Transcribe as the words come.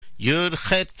Yud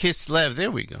Chet Kislev.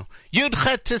 There we go. Yud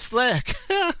Chet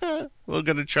Kislev. We're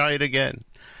going to try it again.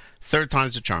 Third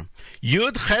time's a charm.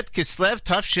 Yud Chet Kislev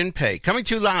Tafshin Pei. Coming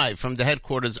to you live from the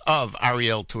headquarters of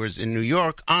Ariel Tours in New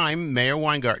York. I'm Meir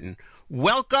Weingarten.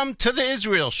 Welcome to the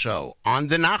Israel Show on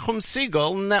the Nachum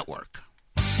Segal Network.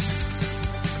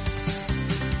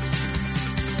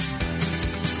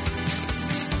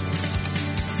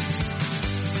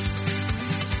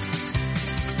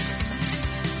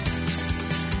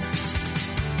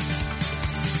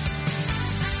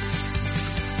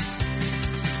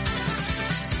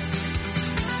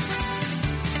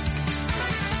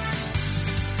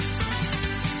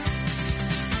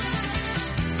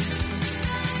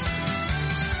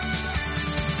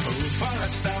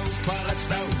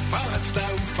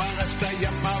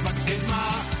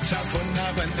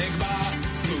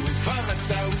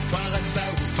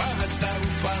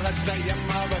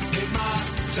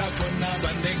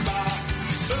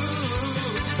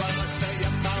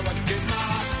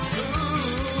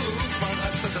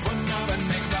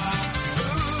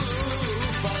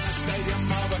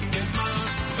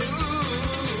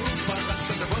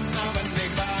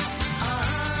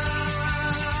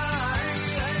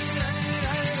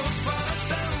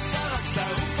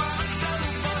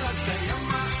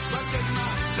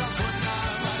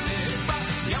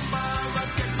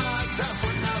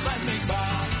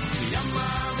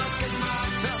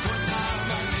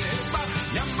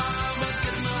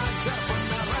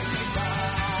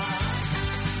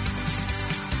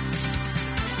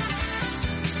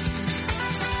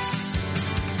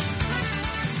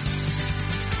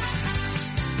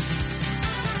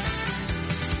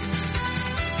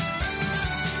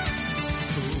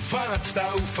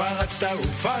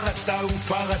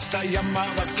 ופרצת ימה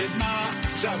וקדמה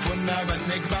צפונה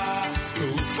ונגבה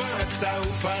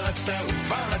ופרצת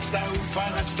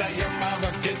ימה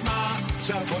וקדמה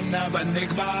צפונה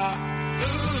ונגבה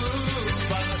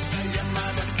ופרצת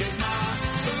ימה וקדמה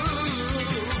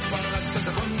ופרצת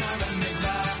צפונה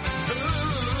ונגבה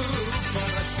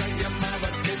ופרצת ימה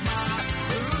וקדמה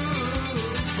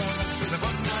ופרצת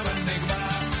צפונה ונגבה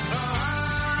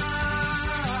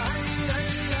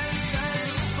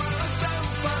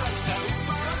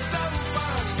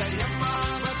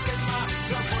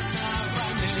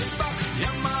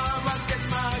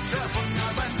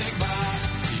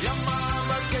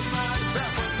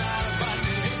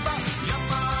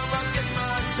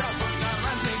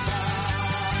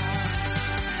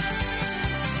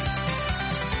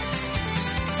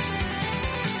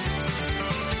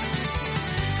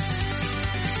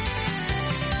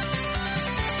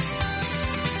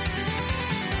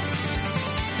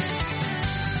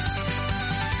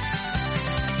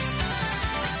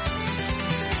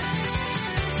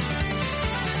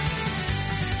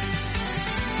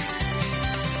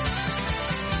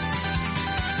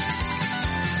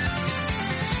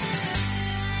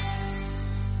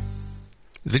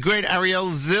The great Ariel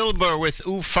Zilber with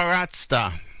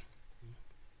Ufaratzta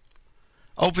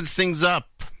opens things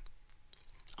up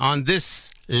on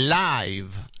this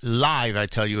live, I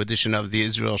tell you, edition of the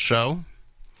Israel Show.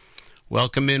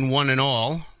 Welcome in one and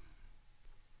all.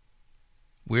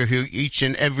 We're here each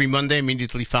and every Monday,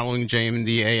 immediately following JM in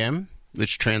the AM,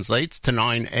 which translates to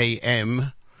 9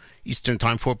 a.m. Eastern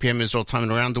Time, 4 p.m. Israel time,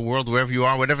 and around the world, wherever you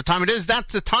are, whatever time it is,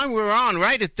 that's the time we're on.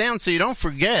 Write it down so you don't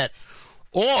forget.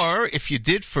 Or, if you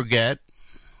did forget,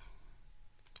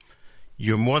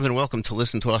 you're more than welcome to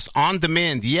listen to us on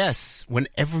demand. Yes,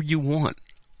 whenever you want.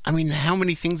 I mean, how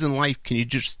many things in life can you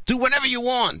just do whenever you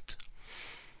want?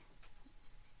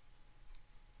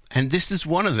 And this is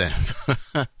one of them.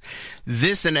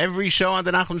 This and every show on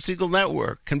the Nachum Segal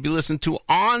Network can be listened to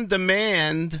on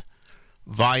demand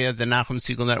via the Nachum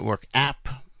Segal Network app,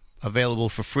 available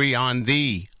for free on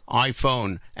the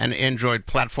iPhone and Android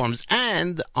platforms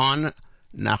and on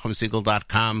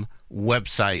NachumSegal.com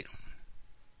website.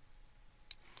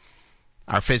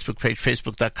 Our Facebook page,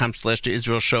 Facebook.com/The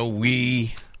Israel Show.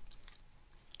 We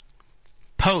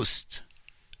post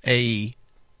a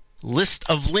list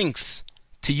of links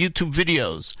to YouTube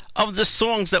videos of the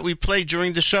songs that we play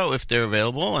during the show, if they're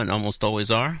available, and almost always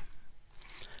are.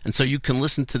 And so you can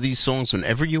listen to these songs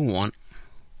whenever you want,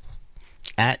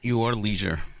 at your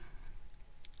leisure.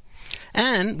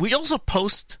 And we also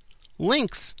post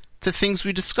links to things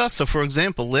we discuss. So, for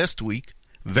example, last week,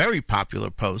 very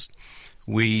popular post,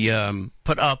 we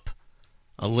put up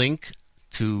a link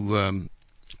to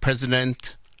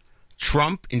President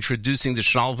Trump introducing the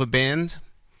Shalva Band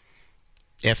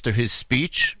after his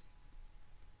speech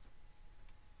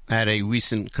at a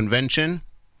recent convention.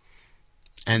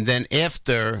 And then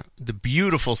after the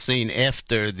beautiful scene,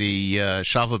 after the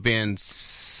Shalva Band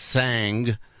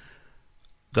sang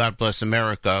God Bless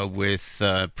America with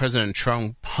President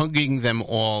Trump hugging them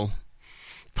all,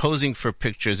 posing for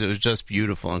pictures. It was just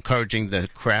beautiful, encouraging the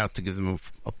crowd to give them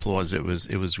applause. It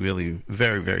was really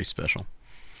very, very special.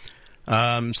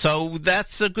 So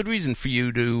that's a good reason for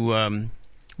you to.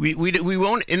 We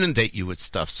won't inundate you with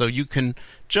stuff, so you can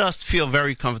just feel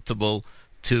very comfortable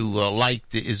to like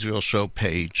the Israel Show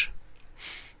page.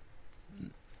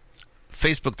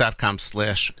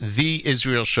 Facebook.com/The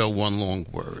Israel Show, one long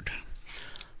word.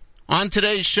 On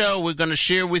today's show, we're going to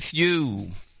share with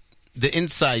you the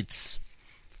insights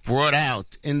brought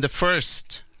out in the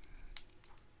first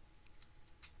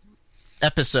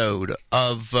episode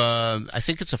of, I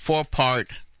think it's a 4-part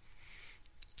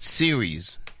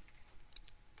series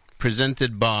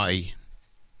presented by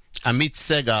Amit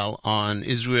Segal on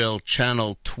Israel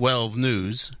Channel 12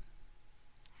 News,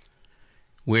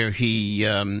 where he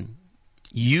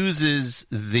uses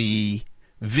the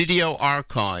video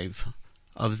archive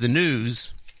of the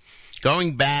news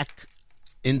going back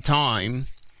in time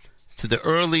to the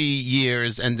early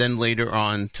years and then later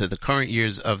on to the current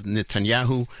years of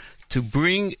Netanyahu to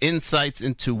bring insights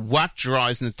into what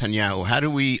drives Netanyahu. How do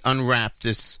we unwrap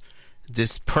this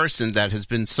person that has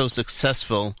been so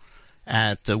successful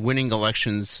at winning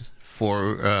elections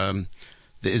for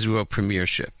the Israel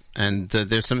premiership? And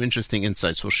there's some interesting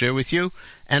insights we'll share with you.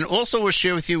 And also we'll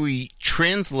share with you, we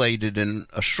translated in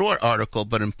a short article,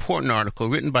 but important article,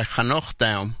 written by Hanoch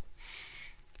Daum,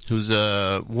 who's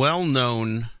a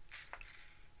well-known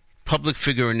public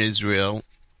figure in Israel.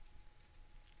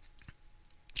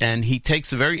 And he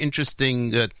takes a very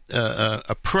interesting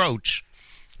approach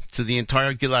to the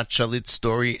entire Gilad Shalit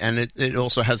story, and it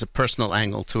also has a personal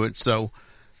angle to it. So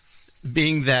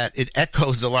being that it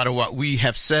echoes a lot of what we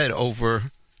have said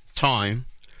over time,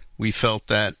 we felt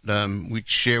that we'd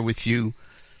share with you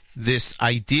this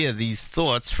idea, these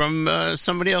thoughts from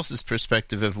somebody else's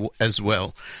perspective as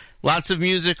well. Lots of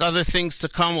music, other things to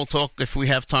come. We'll talk, if we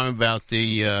have time, about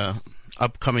the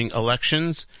upcoming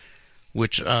elections,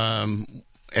 which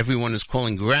everyone is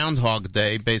calling Groundhog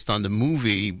Day based on the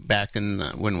movie back in,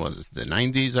 when was it, the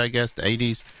 90s, I guess, the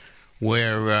 80s,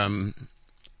 where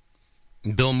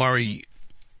Bill Murray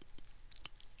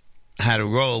had a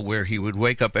role where he would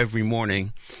wake up every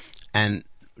morning and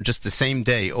just the same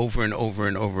day over and over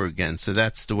and over again. So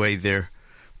that's the way they're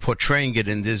portraying it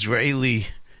in the Israeli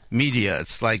media.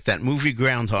 It's like that movie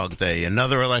Groundhog Day,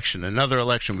 another election, another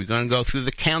election. We're going to go through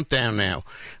the countdown now.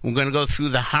 We're going to go through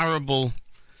the horrible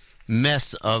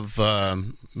mess of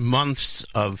months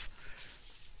of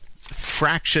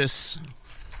fractious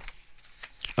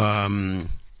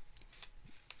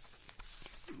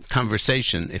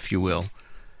conversation, if you will,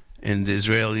 in the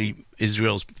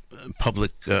Israel's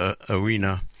public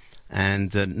arena,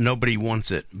 and nobody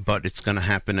wants it, but it's going to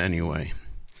happen anyway.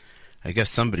 I guess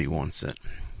somebody wants it.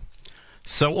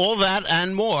 So all that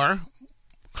and more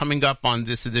coming up on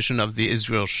this edition of the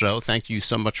Israel Show. Thank you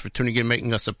so much for tuning in,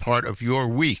 making us a part of your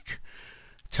week.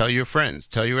 Tell your friends,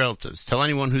 tell your relatives, tell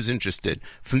anyone who's interested.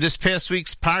 From this past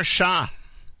week's Parsha,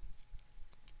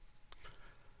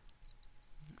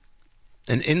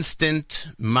 an instant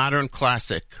modern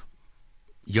classic,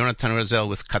 Yonatan Razel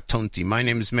with Katonti. My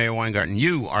name is Meir Weingarten.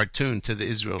 You are tuned to the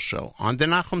Israel Show on the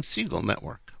Nachum Segal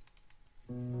Network.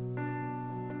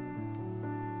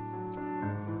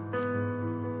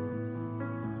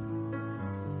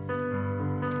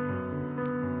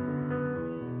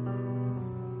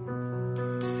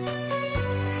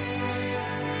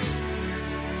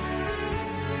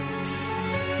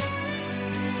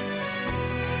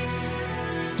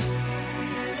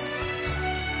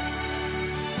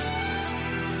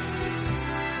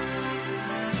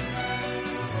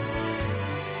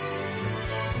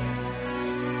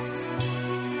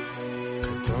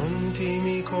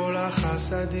 מכל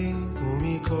החסדים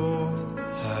ומכל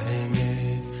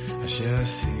האמת אשר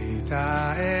עשית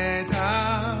את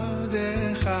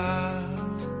עבדך.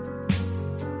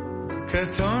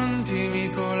 קטונתי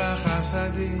מכל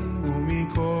החסדים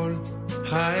ומכל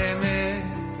האמת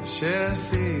אשר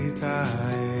עשית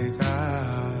את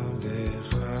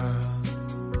עבדך.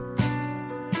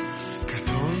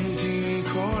 קטונתי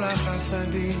מכל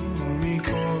החסדים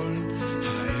ומכל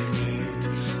האמת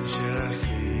אשר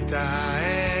עשית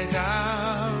את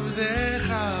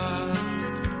עבדך.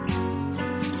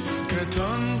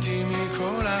 קטונתי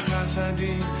מכל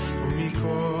החסדים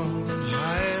ומכל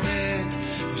האמת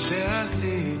אשר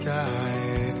עשית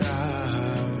את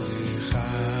עבדך.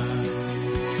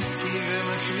 כי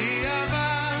במקלי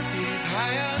עברתי את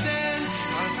הירדן,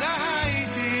 אתה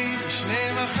הייתי לשני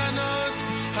מחנות,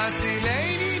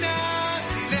 הצילני נא,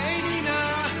 הצילני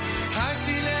נא,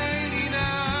 הצילני נא.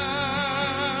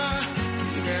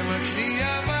 כי במקלי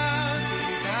עברתי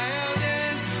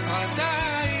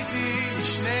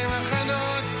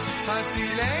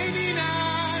הצילני נא,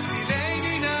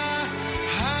 הצילני נא,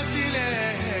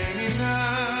 הצילני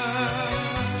נא.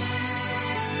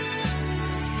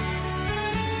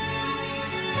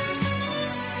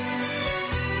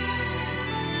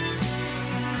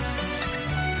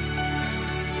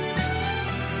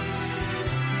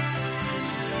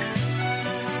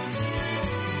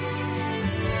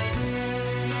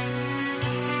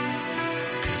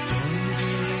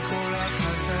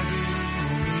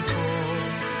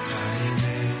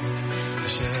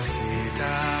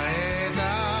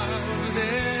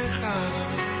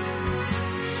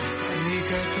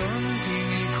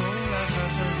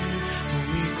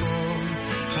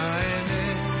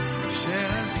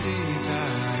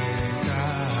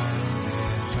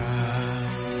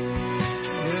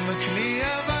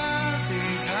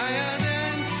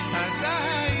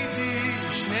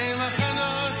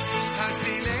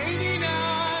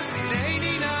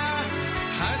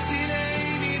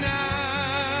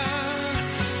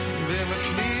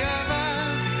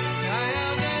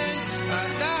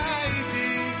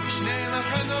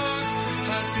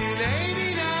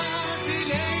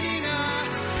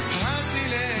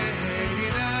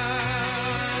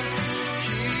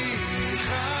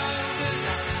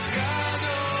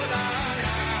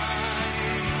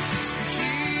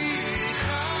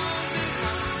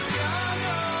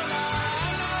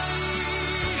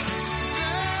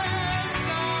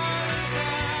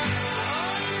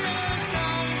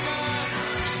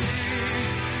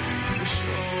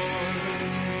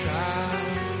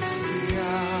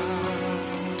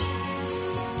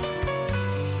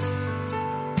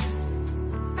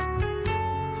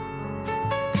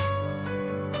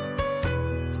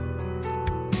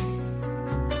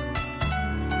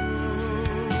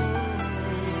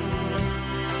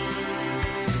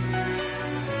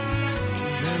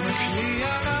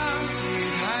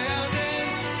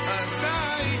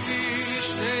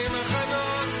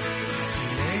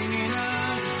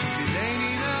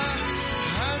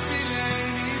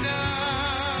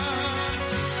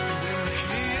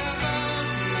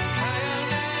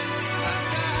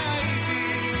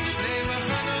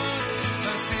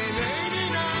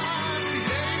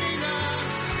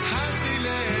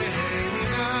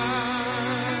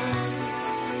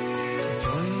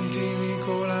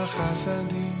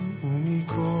 החסדים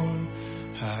ומכל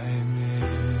האמת.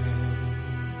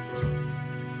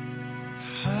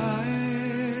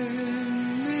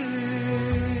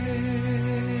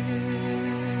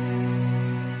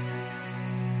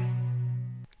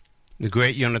 The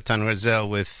great Yonatan Razel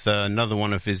with another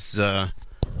one of his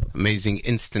amazing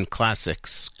instant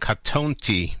classics,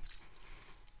 Katonti,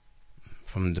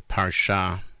 from the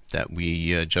Parsha that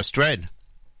we just read.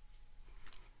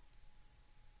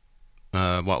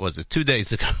 What was it, 2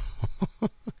 days ago?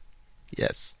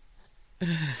 Yes.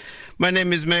 My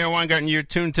name is Meir Weingarten. You're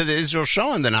tuned to the Israel Show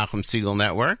on the Nachum Segal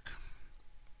Network.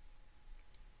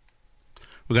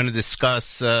 We're going to discuss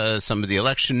some of the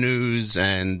election news,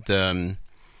 and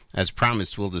as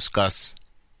promised, we'll discuss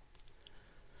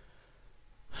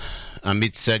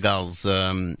Amit Segal's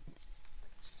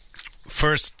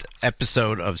first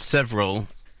episode of several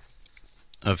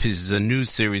of his news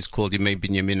series called Yemei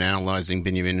Binyamin, Analyzing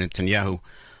Binyamin Netanyahu.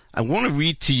 I want to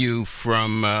read to you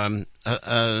from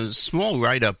a small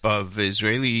write-up of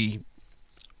Israeli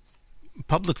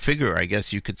public figure, I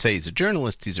guess you could say. He's a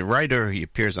journalist, he's a writer, he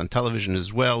appears on television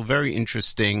as well. Very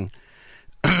interesting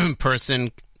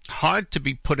person. Hard to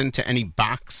be put into any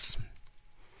box,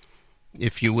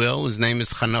 if you will. His name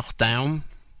is Hanoch Daum.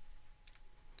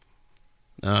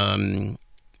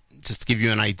 Just to give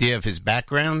you an idea of his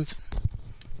background,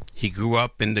 he grew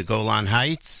up in the Golan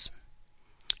Heights.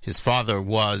 His father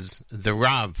was the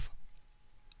Rav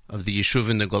of the Yeshuv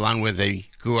in the Golan where they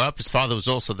grew up. His father was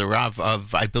also the Rav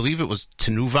of, I believe it was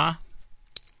Tenuva.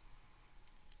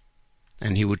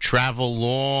 And he would travel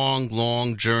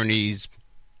long journeys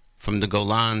from the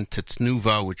Golan to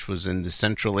Tenuva, which was in the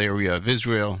central area of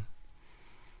Israel,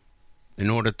 in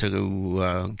order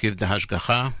to give the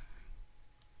Hashgacha.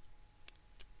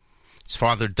 His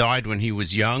father died when he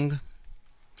was young,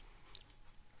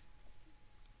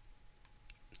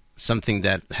 something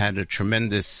that had a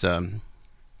tremendous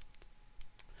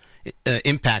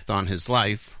impact on his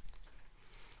life.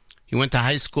 He went to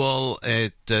high school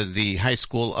at the High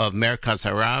School of Merkaz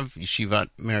Harav, Yeshivat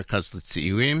Merkaz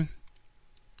L'Tziyurim,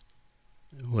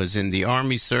 was in the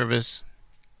army service,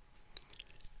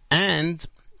 and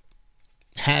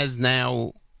has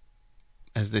now,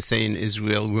 as they say in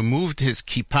Israel, removed his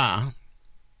kippah.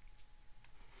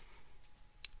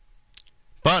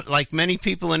 But like many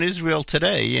people in Israel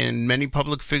today, and many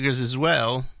public figures as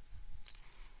well,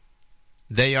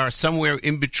 they are somewhere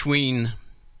in between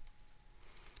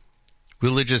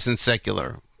religious and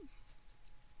secular.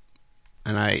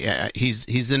 And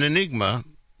he's an enigma,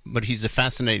 but he's a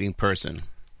fascinating person,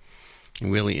 a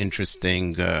really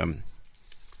interesting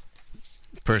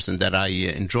person that I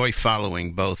enjoy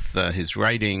following, both his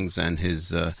writings and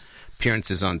his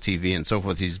appearances on TV and so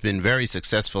forth. He's been very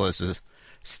successful as a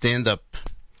stand-up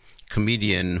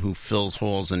comedian who fills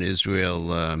halls in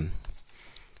Israel on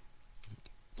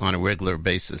a regular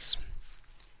basis.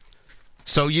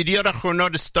 So Yediot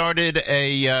Achronot started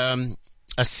a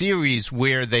series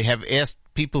where they have asked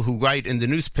people who write in the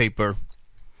newspaper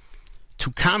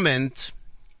to comment,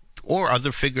 or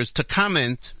other figures to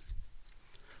comment,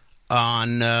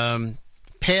 on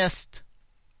past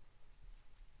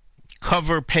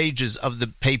cover pages of the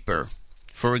paper.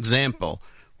 For example,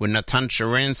 when Natan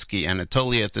Sharansky,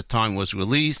 Anatolia at the time, was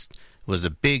released, it was a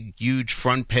big, huge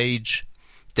front page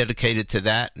dedicated to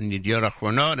that in Yediot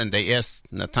Achronot, and they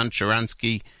asked Natan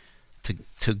Sharansky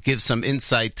to give some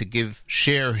insight,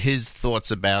 share his thoughts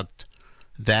about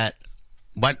that,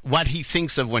 what he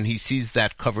thinks of when he sees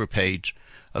that cover page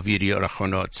of Yediot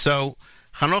Achronot. So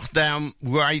Hanoch Daum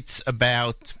writes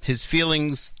about his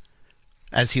feelings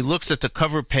as he looks at the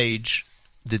cover page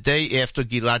the day after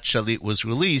Gilad Shalit was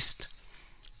released,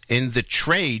 in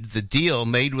the deal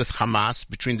made with Hamas,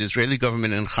 between the Israeli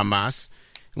government and Hamas,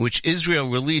 in which Israel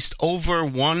released over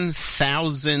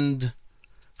 1,000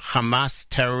 Hamas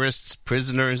terrorists,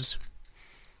 prisoners,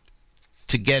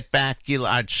 to get back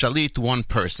Gilad Shalit, one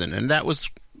person. And that was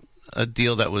a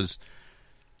deal that was,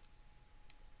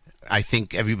 I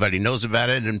think everybody knows about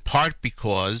it, in part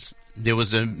because there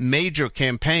was a major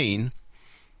campaign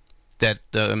that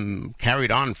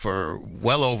carried on for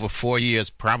well over 4 years,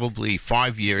 probably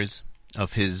 5 years,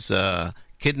 of his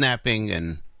kidnapping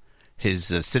and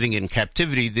his sitting in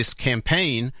captivity. This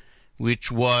campaign,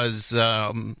 which was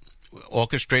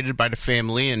orchestrated by the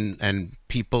family and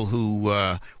people who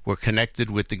were connected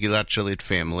with the Gilad Shalit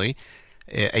family,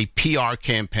 a PR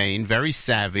campaign, very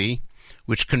savvy,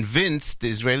 which convinced the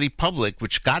Israeli public,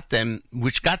 which got the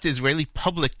Israeli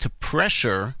public to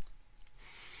pressure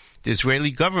the Israeli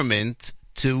government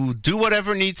to do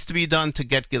whatever needs to be done to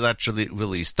get Gilad Shalit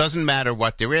released. Doesn't matter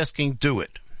what they're asking, do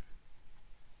it.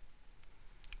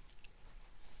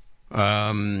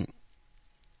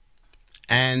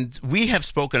 And we have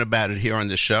spoken about it here on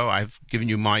the show. I've given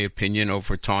you my opinion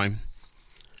over time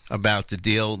about the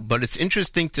deal, but it's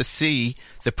interesting to see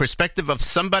the perspective of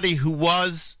somebody who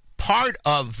was part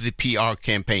of the PR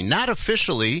campaign, not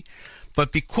officially,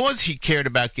 but because he cared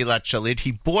about Gilad Shalit,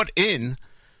 he bought in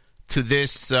to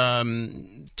this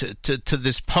to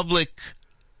this public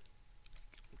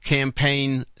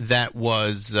campaign that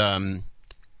was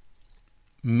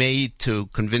made to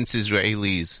convince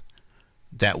Israelis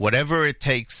that whatever it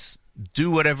takes, do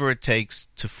whatever it takes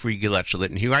to free Gilad Shalit.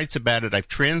 And he writes about it. I've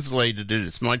translated it.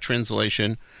 It's my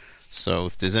translation. So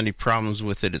if there's any problems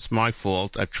with it, it's my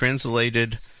fault. I've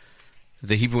translated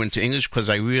the Hebrew into English because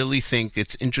I really think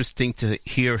it's interesting to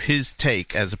hear his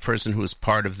take as a person who is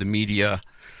part of the media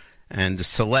and the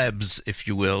celebs, if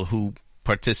you will, who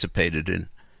participated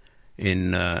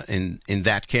in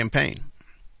that campaign.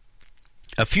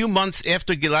 A few months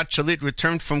after Gilad Shalit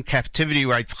returned from captivity,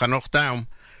 writes Hanoch Daum,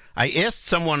 I asked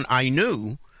someone I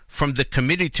knew from the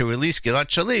committee to release Gilad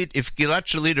Shalit if Gilad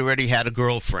Shalit already had a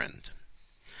girlfriend.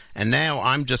 And now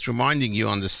I'm just reminding you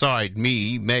on the side,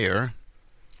 me, Mayor,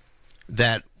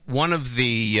 that one of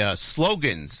the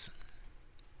slogans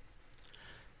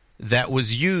that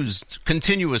was used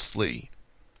continuously,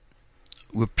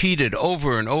 repeated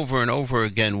over and over and over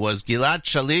again, was Gilad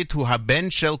Shalit hu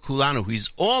haben shel kulanu. He's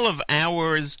all of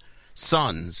our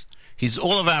sons. He's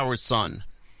all of our son.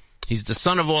 He's the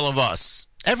son of all of us.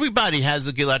 Everybody has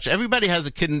a Gilad. Everybody has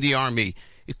a kid in the army.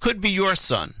 It could be your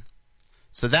son.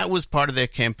 So that was part of their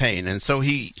campaign. And so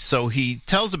he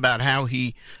tells about how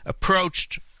he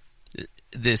approached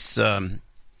this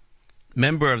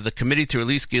member of the committee to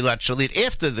release Gilad Shalit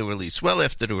after the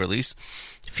release,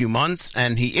 a few months,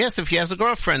 and he asked if he has a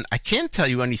girlfriend. I can't tell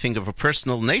you anything of a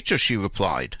personal nature, she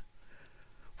replied.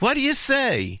 What do you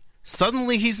say?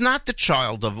 Suddenly he's not the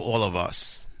child of all of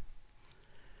us.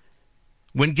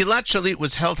 When Gilad Shalit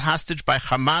was held hostage by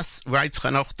Hamas, writes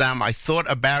Hanoch Daum, I thought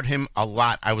about him a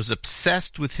lot. I was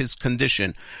obsessed with his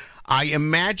condition. I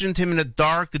imagined him in a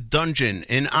dark dungeon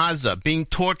in Gaza, being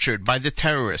tortured by the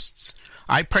terrorists.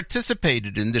 I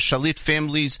participated in the Shalit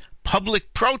family's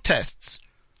public protests,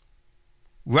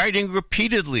 writing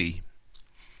repeatedly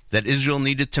that Israel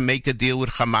needed to make a deal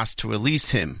with Hamas to release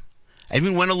him. I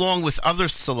even went along with other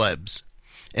celebs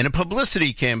in a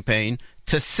publicity campaign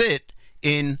to sit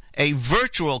in a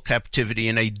virtual captivity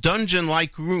in a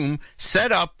dungeon-like room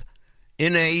set up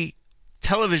in a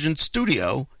television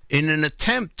studio in an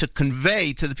attempt to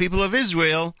convey to the people of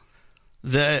Israel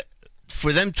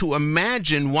for them to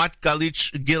imagine what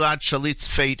Gilad Shalit's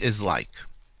fate is like.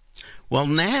 Well,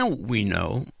 now we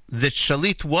know that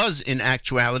Shalit was, in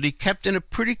actuality, kept in a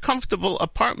pretty comfortable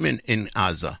apartment in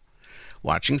Gaza,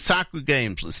 watching soccer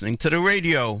games, listening to the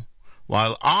radio,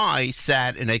 while I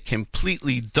sat in a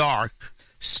completely dark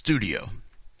studio.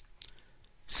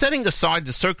 Setting aside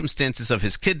the circumstances of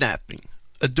his kidnapping,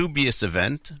 a dubious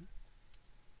event,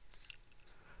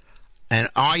 and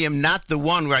I am not the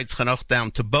one, writes Hanoch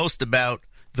Daum, to boast about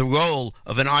the role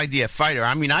of an IDF fighter.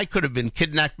 I mean, I could have been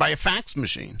kidnapped by a fax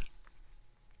machine.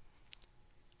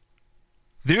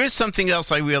 There is something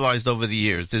else I realized over the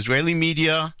years. The Israeli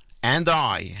media and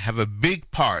I have a big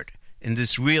part in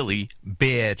this really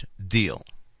bad deal.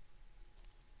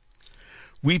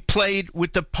 We played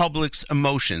with the public's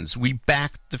emotions. We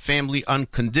backed the family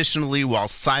unconditionally while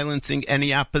silencing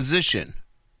any opposition.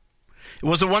 It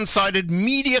was a one-sided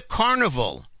media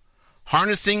carnival,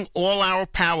 harnessing all our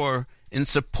power in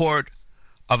support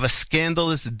of a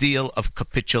scandalous deal of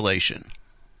capitulation.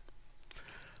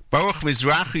 Baruch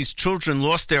Mizrahi's children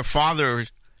lost their father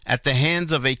at the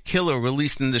hands of a killer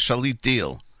released in the Shalit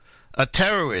deal. A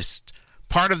terrorist,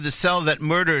 part of the cell that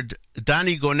murdered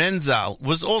Dani Gonenzal,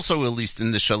 was also released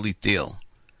in the Shalit deal.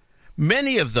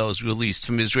 Many of those released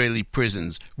from Israeli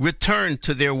prisons returned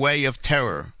to their way of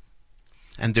terror.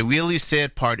 And the really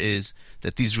sad part is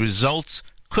that these results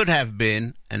could have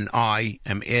been, and I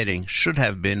am adding, should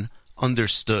have been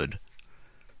understood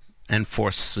and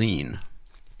foreseen.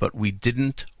 But we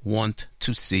didn't want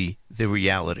to see the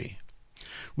reality.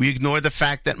 We ignored the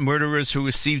fact that murderers who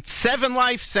received 7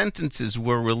 life sentences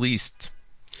were released.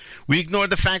 We ignored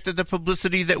the fact that the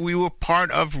publicity that we were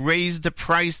part of raised the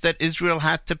price that Israel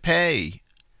had to pay.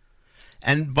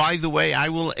 And by the way, I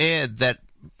will add that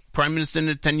Prime Minister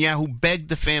Netanyahu begged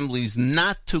the families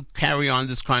not to carry on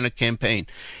this kind of campaign.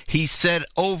 He said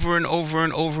over and over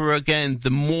and over again, the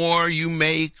more you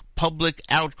make public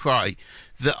outcry,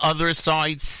 the other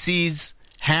side sees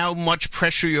how much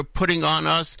pressure you're putting on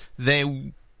us.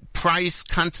 The price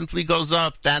constantly goes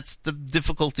up. That's the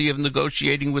difficulty of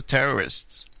negotiating with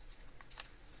terrorists.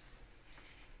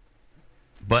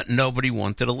 But nobody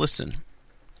wanted to listen.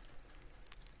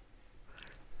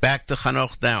 Back to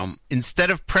Hanoch Daum. Instead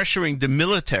of pressuring the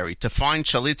military to find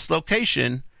Shalit's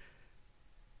location,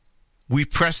 we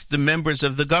pressed the members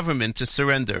of the government to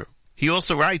surrender. He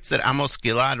also writes that Amos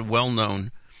Gilad, a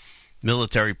well-known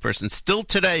military person, still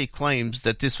today claims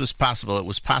that this was possible. It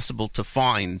was possible to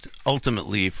find,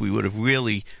 ultimately, if we would have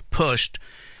really pushed,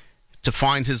 to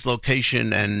find his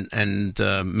location and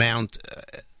mount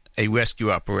a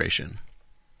rescue operation.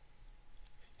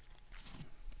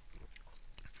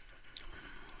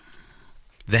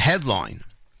 The headline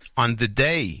on the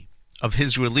day of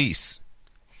his release,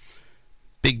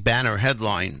 big banner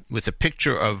headline with a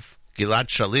picture of Gilad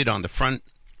Shalit on the front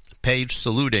page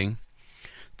saluting.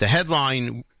 The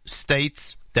headline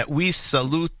states that we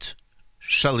salute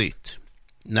Shalit.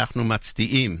 Nachnu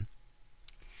matzdi'im.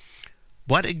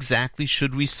 What exactly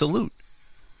should we salute?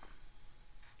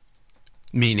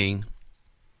 Meaning,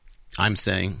 I'm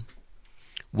saying,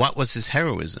 what was his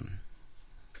heroism?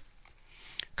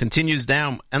 Continues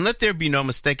down, and let there be no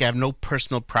mistake, I have no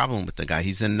personal problem with the guy.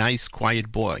 He's a nice,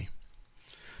 quiet boy.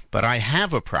 But I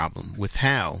have a problem with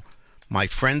how my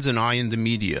friends and I in the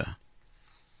media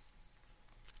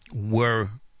were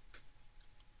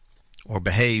or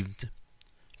behaved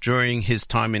during his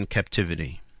time in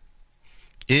captivity.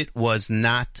 It was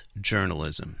not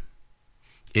journalism.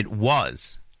 It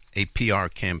was a PR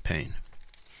campaign.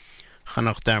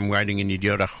 Hanoch Daum, writing in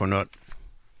Yediot Achronot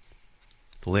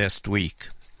last week,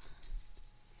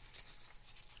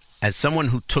 as someone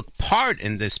who took part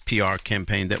in this PR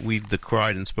campaign that we've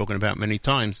decried and spoken about many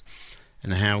times,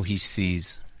 and how he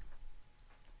sees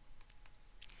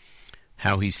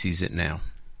it now.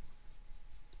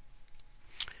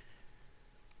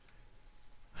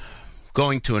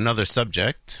 Going to another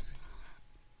subject,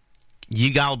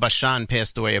 Yigal Bashan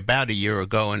passed away about a year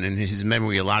ago, and in his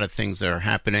memory a lot of things are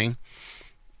happening.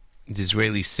 The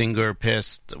Israeli singer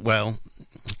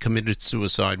committed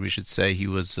suicide, we should say. He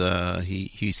was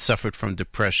he suffered from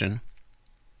depression,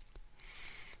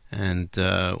 and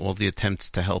all the attempts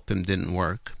to help him didn't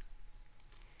work.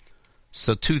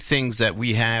 So 2 things that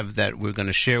we have that we're going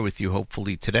to share with you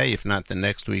hopefully today, if not the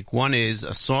next week. One is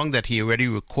a song that he already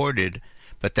recorded,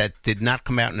 but that did not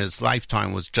come out in his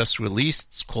lifetime, was just released.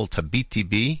 It's called Tabiti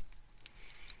Bi.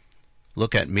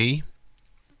 Look at Me.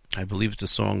 I believe it's a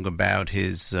song about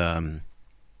his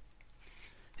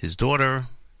daughter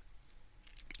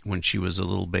when she was a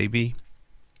little baby.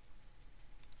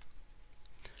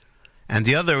 And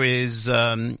the other is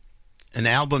an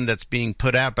album that's being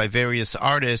put out by various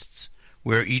artists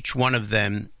where each one of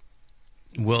them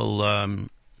will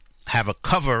have a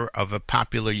cover of a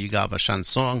popular Yigal Bashan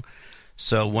song.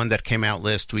 So one that came out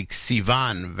last week,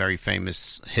 Sivan, a very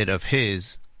famous hit of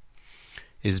his,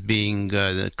 is being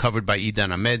covered by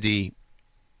Idan Amedi.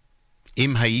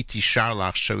 Im Haiti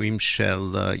Sharlach Shirim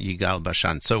Shel Yigal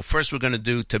Bashan. So first we're going to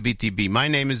do Tabiti B. My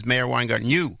name is Meir Weingarten.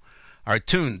 You are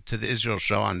tuned to the Israel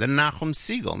Show on the Nachum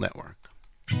Segal Network.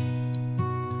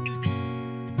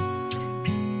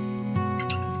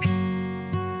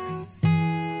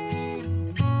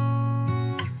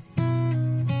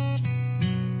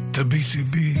 תביטי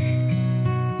בי,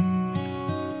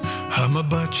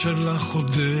 המבט שלך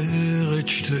חודר את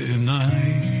שתי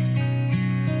עיניי.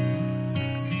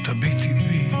 תביטי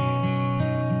בי,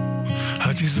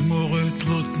 התזמורת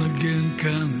לא תנגן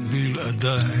כאן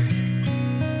בלעדיי.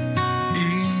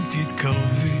 אם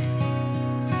תתקרבי,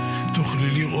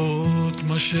 תוכלי לראות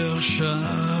מה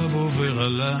שעכשיו עובר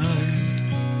עליי.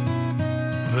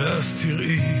 ואז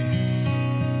תראי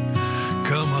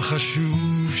כמה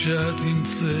חשוב שאת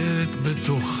נמצאת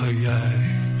בתוך חיי.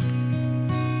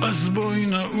 אז בואי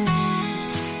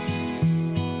נעוף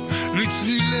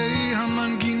לצלילי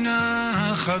המנגינה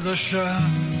החדשה,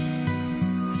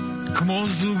 כמו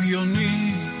זוג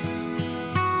יוני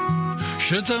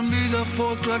שתמיד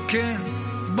עפות לכן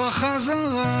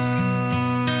בחזרה.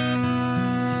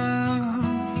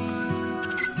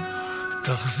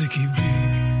 תחזיקי בי,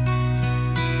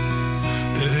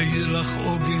 אהיה לך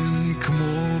עוגן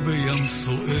כמו בים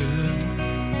סוער,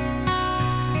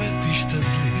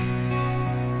 ותשתדלי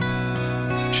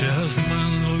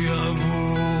שהזמן לא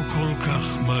יעבור כל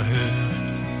כך מהר.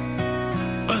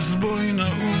 אז בואי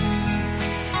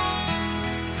נעוף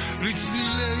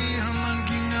לצלילי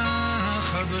המנגינה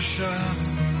החדשה,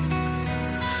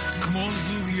 כמו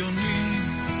זוג יוני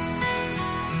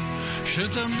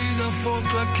שתמיד עפות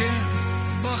לכן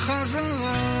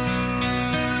בחזרה.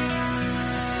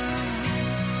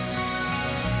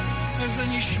 וזה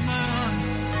נשמע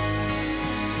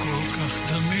כל כך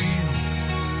תמים,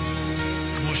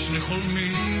 כמו שני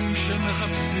חולמים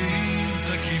שמחפשים את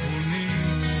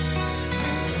הכיוונים,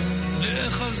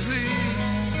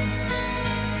 נאחזים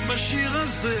בשיר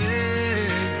הזה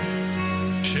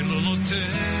שלא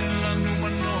נותן לנו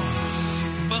מנוח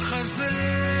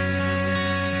בחזה.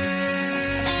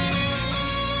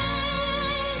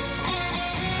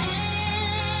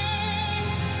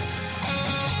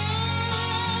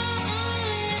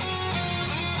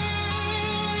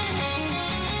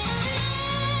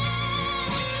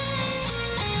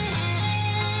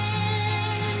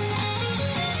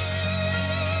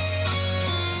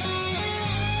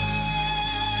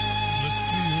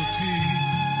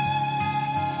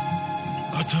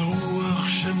 את הרוח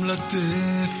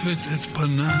שמלטפת את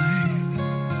פניי,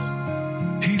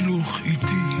 הילוך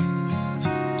איתי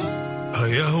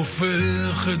היה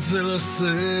הופך את זה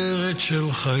לסרט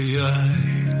של חיי.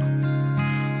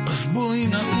 אז בואי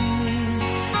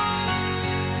נעוף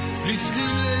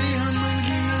לצלילי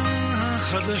המנגינה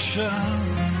החדשה,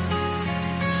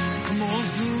 כמו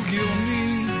זוג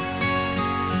יומי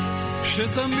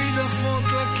שתמיד עפות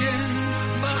לכן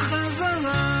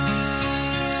בחזרה.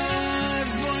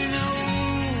 אז בואי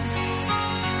נעוף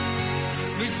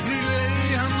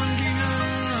לצלילי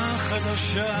המנגינה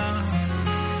החדשה,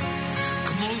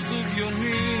 כמו זוג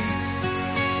יוני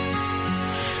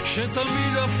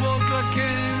שתמיד עפות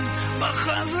לכן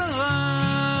בחזרה.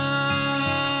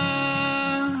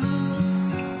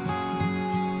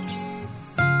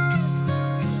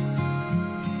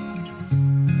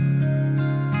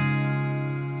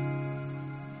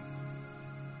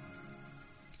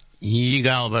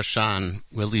 Yigal Bashan,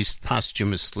 released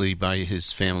posthumously by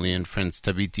his family and friends,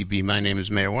 Tabiti B. My name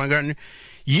is Meir Weingarten.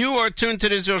 You are tuned to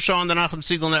the Israel Show on the Nachum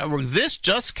Segal Network. This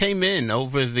just came in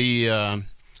over the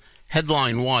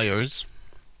headline wires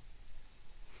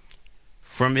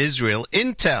from Israel.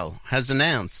 Intel has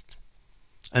announced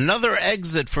another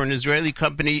exit for an Israeli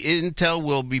company. Intel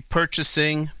will be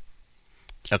purchasing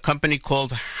a company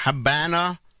called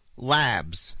Habana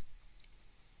Labs.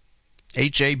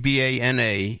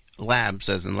 Habana Labs,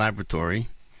 as in laboratory.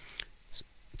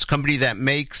 It's a company that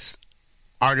makes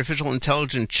artificial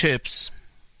intelligent chips.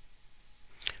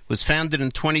 Was founded in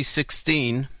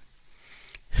 2016,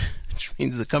 which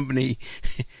means the company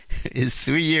is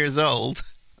 3 years old.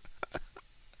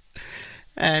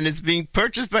 And it's being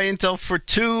purchased by Intel for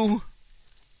 $2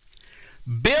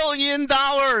 billion.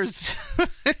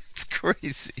 It's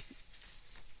crazy.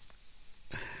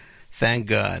 Thank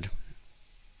God.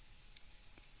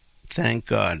 Thank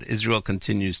God. Israel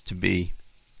continues to be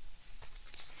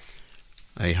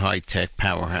a high-tech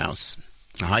powerhouse,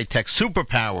 a high-tech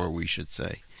superpower, we should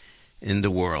say, in the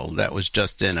world. That was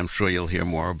just in. I'm sure you'll hear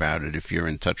more about it if you're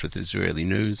in touch with Israeli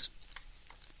news.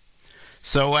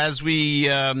 So as we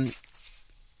are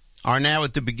now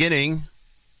at the beginning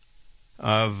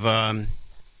of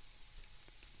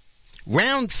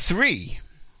round 3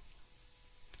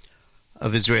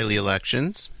 of Israeli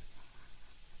elections,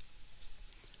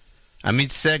 Amit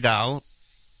Segal,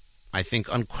 I think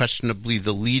unquestionably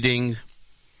the leading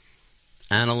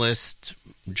analyst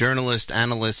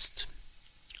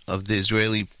of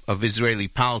Israeli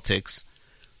politics,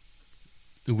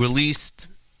 released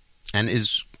and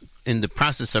is in the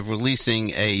process of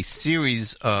releasing a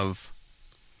series of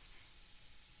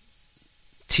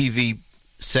TV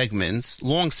segments,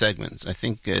 long segments. I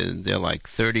think they're like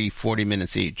 30, 40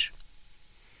 minutes each,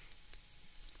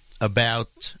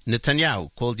 about Netanyahu,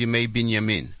 called Yemei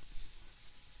Binyamin,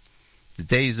 the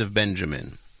days of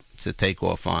Benjamin. It's a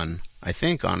takeoff on, I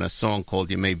think, on a song called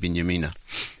Yemei Binyamina.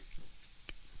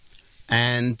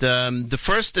 And the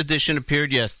first edition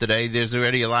appeared yesterday. There's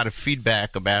already a lot of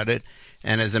feedback about it.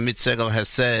 And as Amit Segal has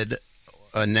said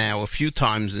now a few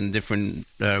times in different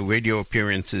radio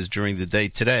appearances during the day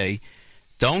today,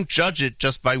 don't judge it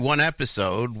just by one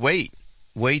episode. Wait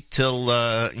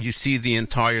till you see the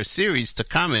entire series to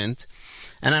comment.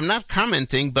 And I'm not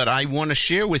commenting, but I want to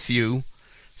share with you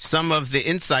some of the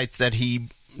insights that he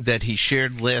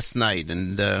shared last night.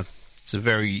 And it's a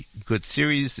very good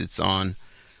series. It's on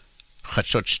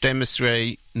Chadshot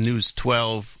 12, News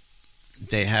 12.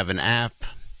 They have an app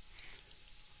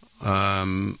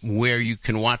where you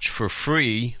can watch for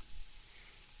free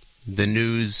the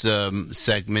news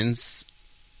segments,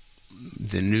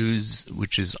 the news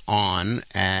which is on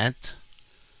at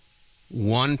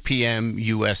 1 p.m.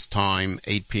 U.S. time,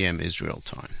 8 p.m. Israel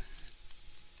time.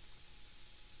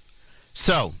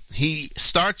 So, he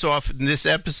starts off in this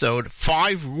episode,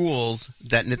 5 rules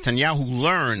that Netanyahu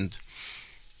learned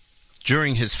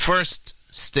during his first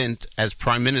stint as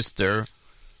prime minister,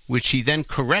 which he then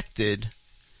corrected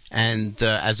and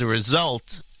as a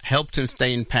result helped him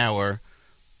stay in power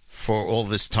for all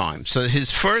this time. So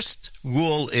his first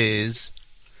rule is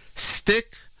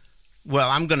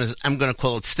I'm gonna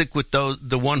call it stick with the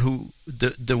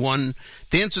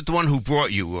answer to the one who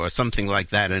brought you, or something like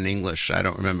that in English. I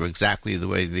don't remember exactly the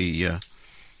way the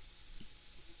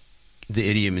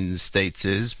idiom in the States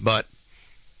is, but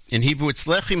in Hebrew it's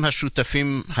lechim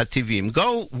hashutafim hativim.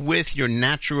 Go with your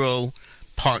natural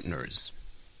partners.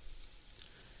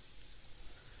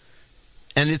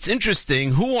 And it's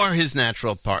interesting, who are his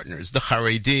natural partners? The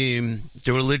Haredim,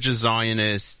 the religious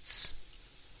Zionists,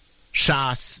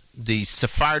 Shas, the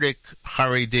Sephardic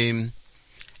Haredim,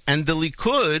 and the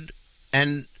Likud,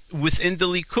 and within the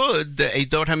Likud, the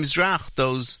Eidot HaMizrach,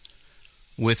 those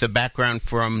with a background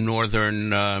from northern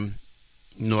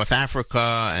North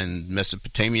Africa and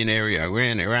Mesopotamian area,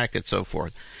 Iran, Iraq, and so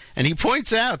forth. And he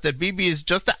points out that Bibi is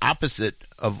just the opposite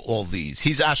of all these.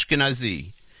 He's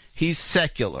Ashkenazi. He's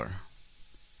secular.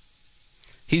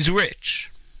 He's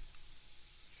rich.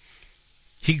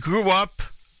 He grew up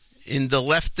in the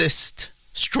leftist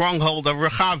stronghold of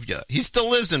Rehavia. He still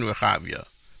lives in Rehavia,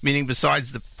 meaning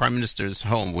besides the prime minister's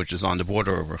home, which is on the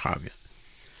border of Rehavia.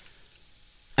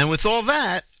 And with all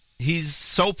that, he's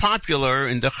so popular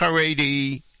in the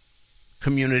Haredi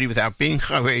community without being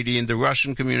Haredi, in the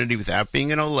Russian community without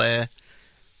being an Oleh,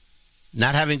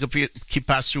 not having a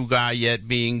Kippah Sruga yet,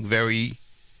 being very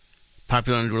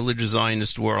popular in the religious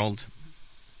Zionist world.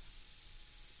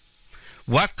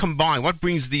 What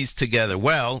brings these together?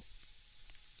 Well,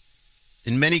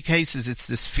 in many cases, it's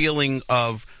this feeling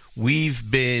of we've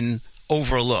been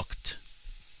overlooked.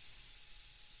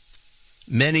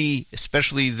 Many,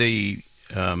 especially the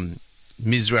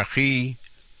Mizrahi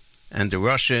and the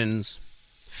Russians,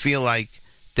 feel like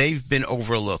they've been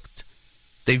overlooked.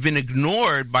 They've been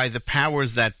ignored by the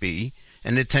powers that be,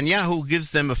 and Netanyahu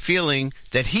gives them a feeling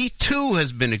that he too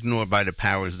has been ignored by the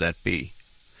powers that be.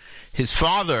 His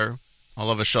father,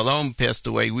 Alav Shalom, passed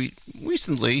away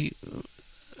recently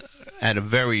at a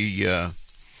very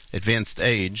advanced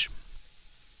age.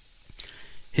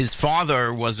 His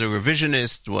father was a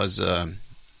revisionist, was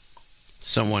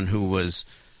someone who was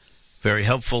very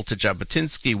helpful to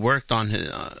Jabotinsky, worked on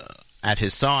at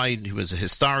his side. He was a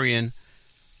historian.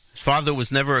 His father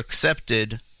was never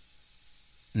accepted,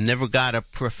 never got a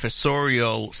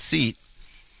professorial seat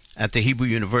at the Hebrew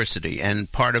University.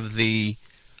 And part of the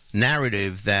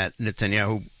narrative that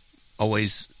Netanyahu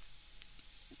always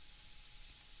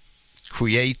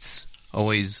creates,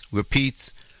 always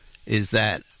repeats, is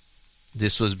that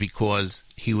this was because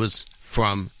he was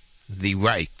from the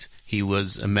right. He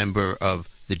was a member of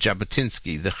the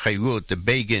Jabotinsky, the Chairut, the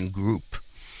Begin group.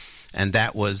 And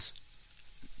that was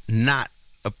not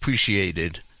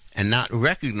appreciated and not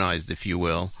recognized, if you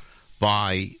will,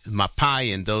 by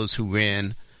Mapai and those who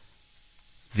ran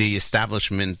the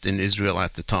establishment in Israel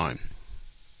at the time.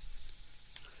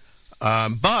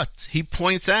 But he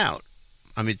points out,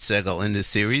 Amit Segal, in this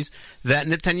series, that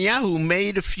Netanyahu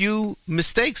made a few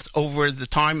mistakes over the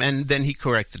time and then he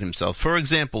corrected himself. For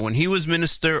example, when he was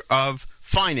Minister of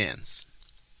Finance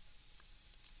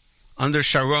under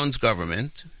Sharon's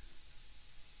government,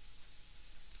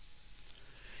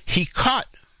 he cut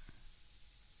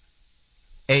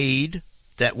aid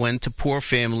that went to poor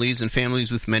families and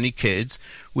families with many kids,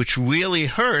 which really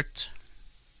hurt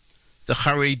the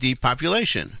Haredi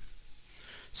population.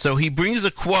 So he brings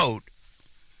a quote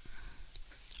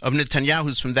of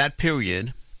Netanyahu's from that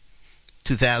period,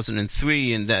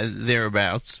 2003 and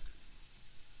thereabouts.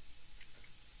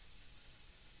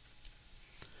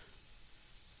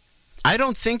 I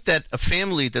don't think that a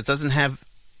family that doesn't have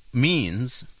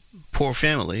means, poor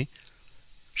family,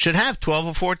 should have 12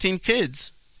 or 14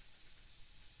 kids.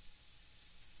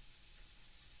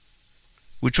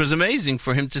 Which was amazing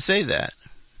for him to say that.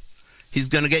 He's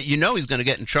going to get, he's going to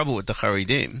get in trouble with the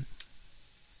Haredim.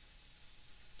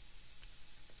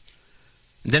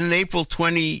 Then in April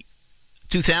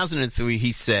 2003,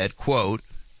 he said, quote,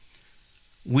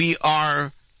 "We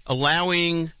are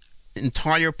allowing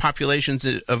entire populations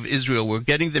of Israel, we're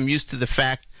getting them used to the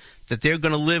fact that they're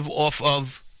going to live off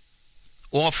of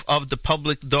the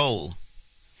public dole.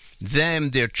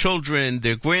 Them, their children,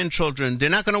 their grandchildren, they're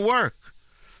not going to work.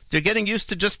 They're getting used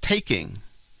to just taking."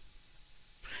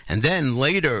 And then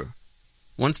later,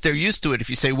 once they're used to it, if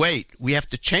you say, wait, we have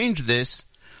to change this,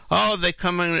 oh, they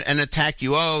come in and attack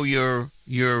you. Oh, you're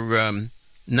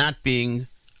not being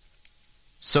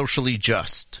socially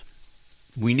just.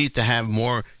 We need to have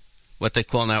more what they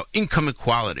call now income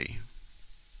equality.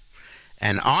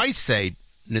 And I say,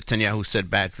 Netanyahu said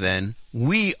back then,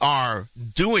 we are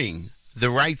doing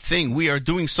the right thing. We are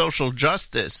doing social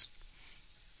justice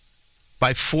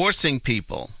by forcing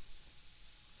people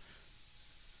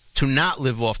to not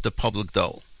live off the public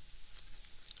dole.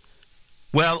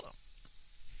 Well,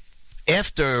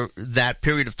 after that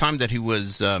period of time that he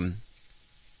was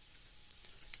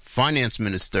finance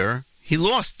minister, he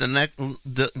lost the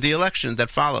election that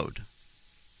followed.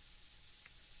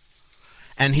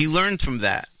 And he learned from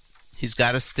that. He's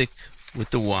got to stick with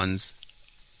the ones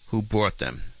who brought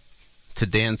them, to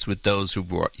dance with those who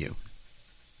brought you.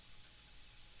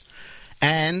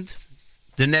 And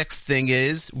the next thing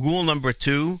is, rule number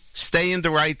 2, stay in the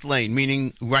right lane,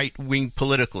 meaning right-wing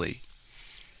politically.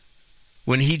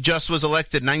 When he just was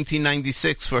elected in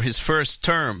 1996 for his first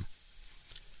term,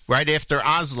 right after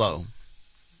Oslo,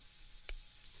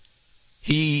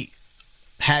 he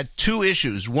had 2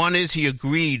 issues. One is he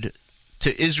agreed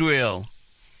to Israel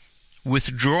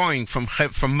withdrawing from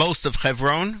most of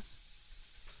Hebron,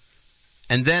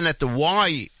 and then at the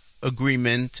Y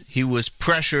agreement, he was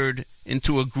pressured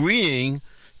into agreeing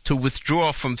to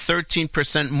withdraw from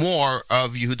 13% more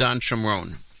of Yehuda and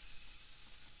Shomron.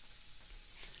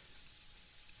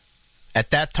 At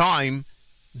that time,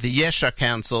 the Yesha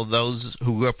Council, those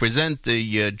who represent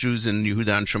the Jews in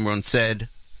Yehuda and Shomron, said,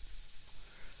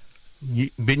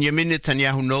 Benjamin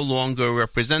Netanyahu no longer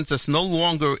represents us, no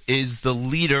longer is the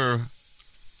leader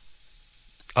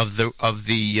of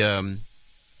the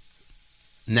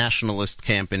nationalist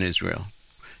camp in Israel.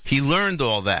 He learned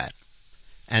all that.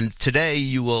 And today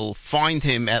you will find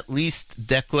him, at least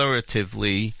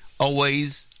declaratively,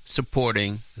 always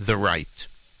supporting the right.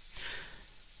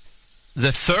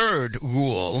 The third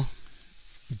rule,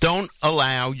 don't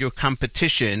allow your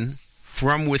competition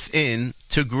from within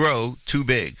to grow too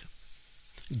big.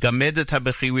 Gamedet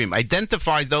habechirim.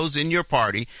 Identify those in your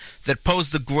party that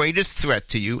pose the greatest threat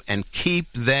to you and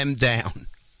keep them down.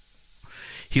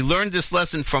 He learned this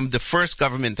lesson from the first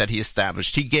government that he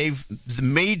established. He gave the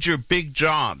major big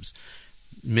jobs,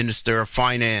 Minister of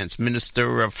Finance,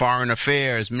 Minister of Foreign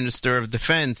Affairs, Minister of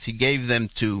Defense. He gave them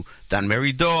to Dan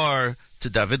Meridor, to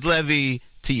David Levy,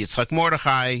 to Yitzhak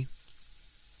Mordechai.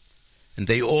 And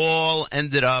they all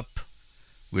ended up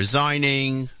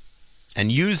resigning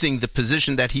and using the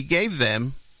position that he gave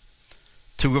them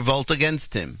to revolt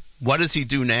against him. What does he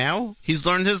do now? He's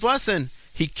learned his lesson.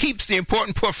 He keeps the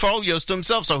important portfolios to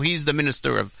himself. So he's the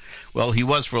minister of, well, he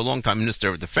was for a long time minister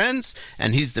of defense,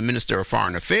 and he's the minister of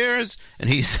foreign affairs, and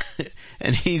he's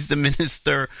the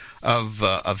minister of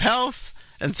health,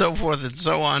 and so forth and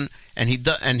so on. And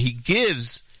he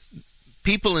gives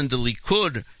people in the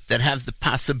Likud that have the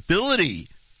possibility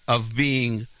of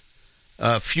being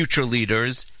future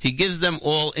leaders. He gives them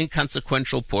all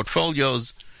inconsequential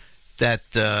portfolios that,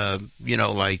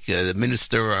 like the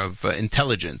Minister of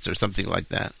Intelligence or something like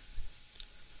that.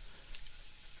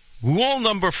 Rule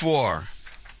number 4.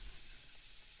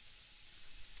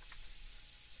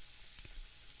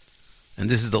 And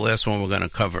this is the last one we're going to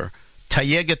cover.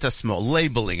 Tayeget Asmo,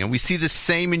 labeling. And we see the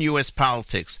same in U.S.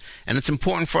 politics. And it's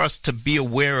important for us to be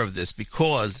aware of this,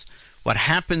 because what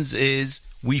happens is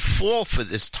we fall for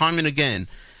this time and again,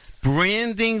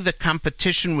 branding the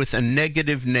competition with a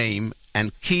negative name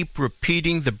and keep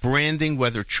repeating the branding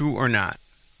whether true or not.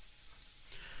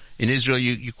 In Israel,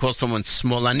 you call someone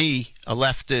Smolani, a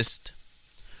leftist.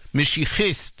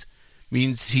 Mishichist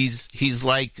means he's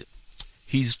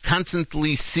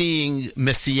constantly seeing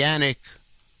messianic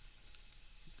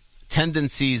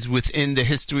tendencies within the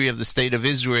history of the state of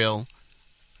Israel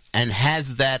and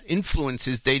has that influence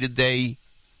his day-to-day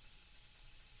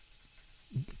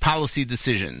policy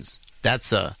decisions.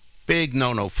 That's a big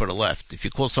no-no for the left. If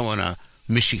you call someone a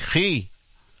Mishichi,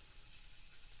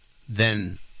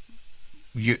 then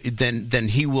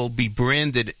he will be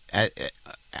branded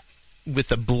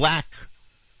with a black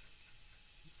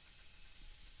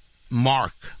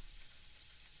mark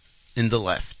in the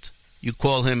left. You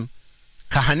call him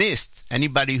Kahanist.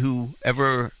 Anybody who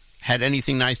ever had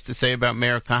anything nice to say about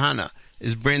Meir Kahana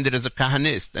is branded as a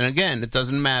Kahanist. And again, it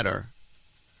doesn't matter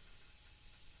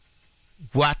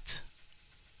what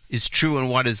is true and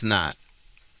what is not.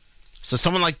 So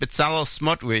someone like Bezalel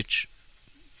Smotrich,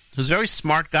 who's a very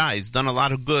smart guy, he's done a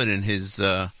lot of good in his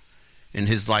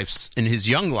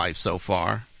young life so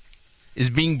far, is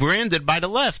being branded by the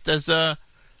left as a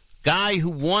guy who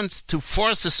wants to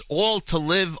force us all to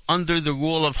live under the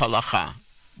rule of halacha.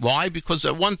 Why? Because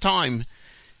at one time,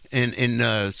 in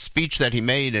a speech that he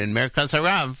made in Merkaz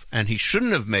Harav, and he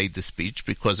shouldn't have made the speech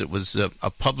because it was a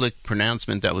public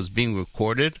pronouncement that was being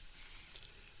recorded,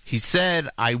 he said,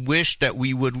 I wish that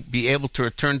we would be able to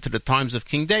return to the times of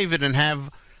King David and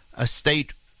have a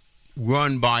state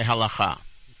run by halacha.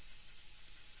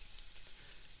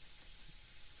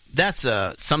 That's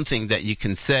something that you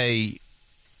can say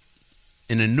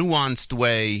in a nuanced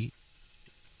way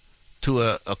to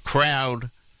a crowd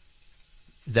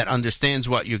that understands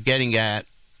what you're getting at,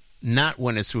 not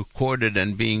when it's recorded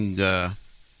and being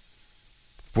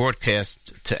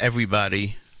broadcast to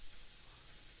everybody,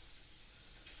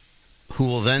 who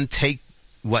will then take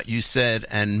what you said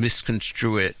and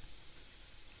misconstrue it.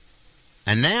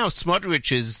 And now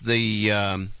Smotrich is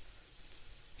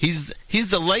he's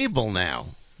the label now.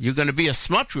 You're going to be a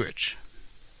Smotrich.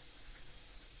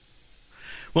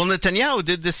 Well, Netanyahu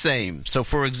did the same. So,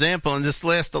 for example, in this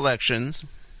last elections,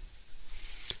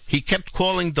 he kept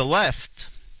calling the left,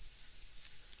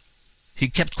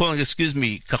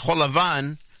 Kahol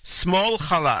Lavan, small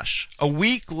chalash, a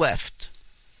weak left.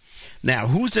 Now,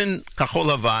 who's in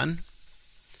Kahol Lavan?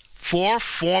 4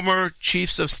 former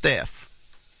chiefs of staff.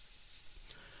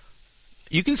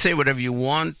 You can say whatever you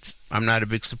want. I'm not a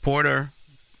big supporter.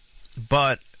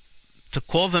 But to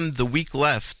call them the weak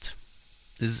left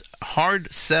is a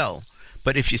hard sell.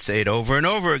 But if you say it over and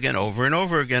over again,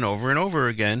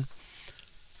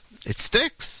 it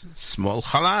sticks. Small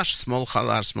chalash, small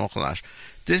chalash, small chalash.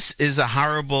 This is a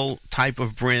horrible type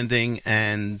of branding,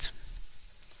 and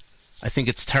I think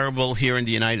it's terrible here in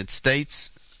the United States.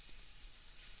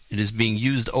 It is being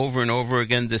used over and over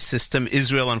again, this system.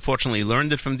 Israel, unfortunately,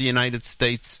 learned it from the United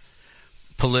States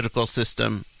political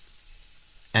system,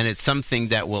 and it's something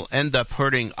that will end up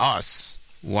hurting us.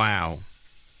 Wow.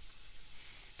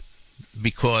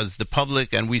 Because the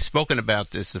public, and we've spoken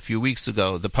about this a few weeks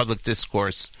ago, the public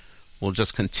discourse will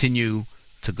just continue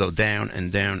to go down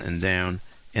and down and down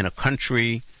in a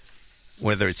country,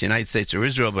 whether it's the United States or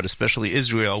Israel, but especially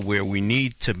Israel, where we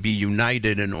need to be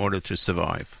united in order to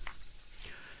survive.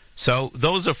 So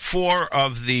those are 4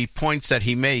 of the points that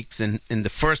he makes in the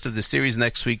first of the series.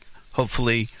 Next week,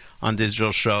 hopefully, on the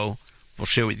Israel show, we'll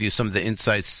share with you some of the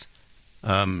insights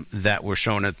that were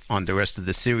shown on the rest of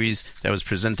the series that was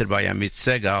presented by Amit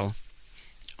Segal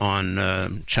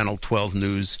on Channel 12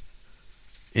 News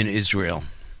in Israel.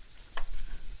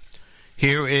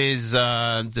 Here is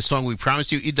the song we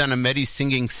promised you, Idan Amedi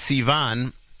singing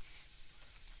Sivan,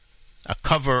 a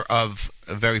cover of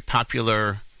a very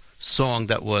popular song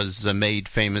that was made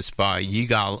famous by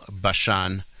Yigal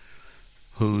Bashan,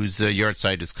 whose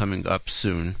yahrzeit is coming up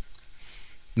soon.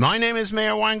 My name is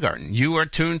Meir Weingarten. You are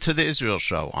tuned to the Israel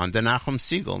Show on the Nachum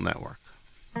Segal Network.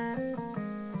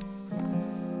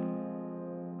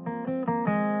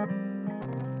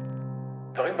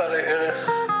 דברים בעלי ערך,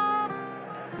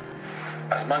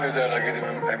 הזמן יודע להגיד אם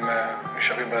הם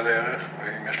נשארים בעלי ערך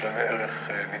ואם יש להם ערך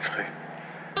נצחי.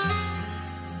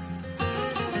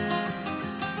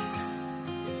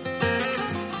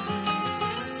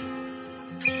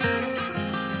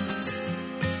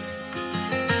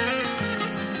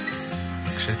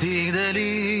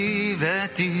 תגדלי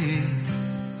ותהי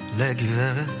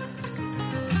לגברת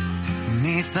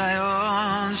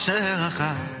ניסיון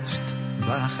שרכשת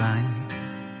בחיים,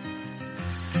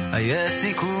 היה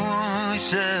סיכוי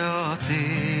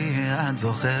שאותי את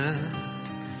זוכרת,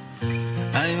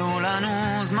 היו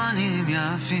לנו זמנים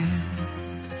יפים,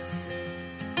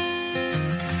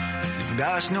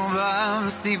 נפגשנו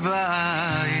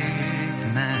במסיבה, היית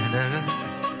נהדרת,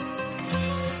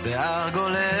 שיער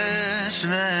גולש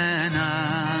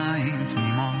ועיניים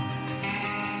תמימות,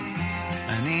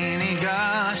 אני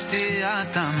ניגשתי,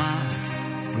 את אמרת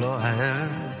לא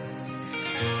הערב,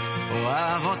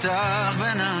 אוהב אותך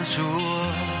בין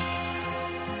השורות,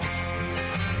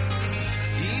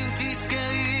 אם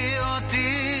תזכרי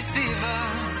אותי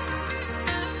סביבה,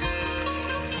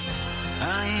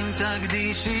 האם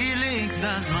תקדישי לי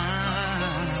קצת זמן,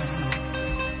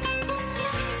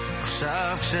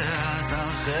 עכשיו שאת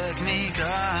הרחק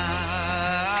מכאן,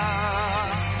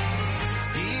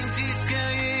 אם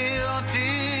תזכרי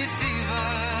אותי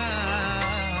סביבה,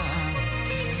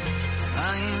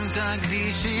 האם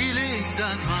תקדישי לי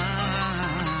קצת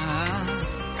זמן,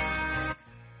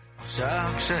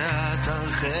 עכשיו כשאת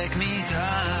הרחק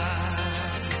מכאן,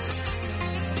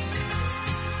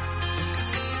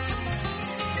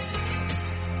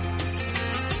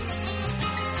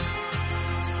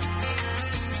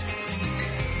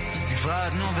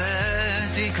 נפרדנו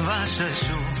בתקווה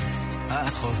ששוב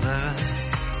את חוזרת,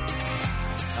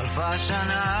 חלפה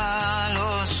שנה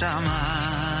לא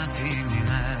שמעתי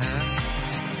ממך,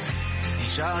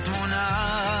 אישה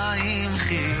תמונה עם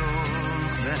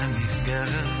חיוך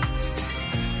במסגרת,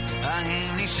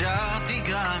 האם נשארתי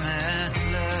גם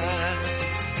אצלך,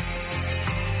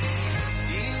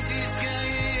 אם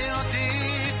תזכרי אותי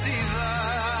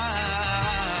סביבה,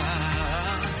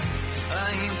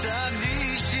 האם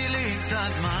תקדישי לי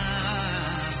קצת זמן,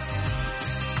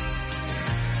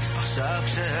 עכשיו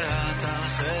כשאת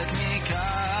הרחק מכאן,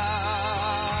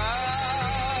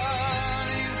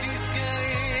 אם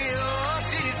תזכרי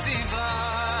אותי סביבה,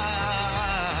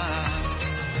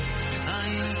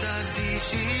 האם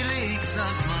תקדישי לי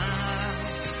קצת זמן,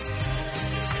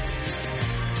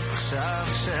 עכשיו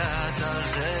כשאת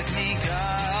הרחק מכאן,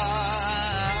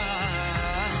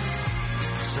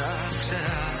 עכשיו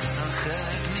כשאת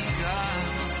הרחק מכאן,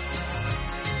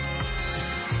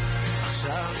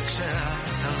 עכשיו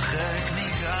כשאת הרחק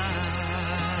מכאן.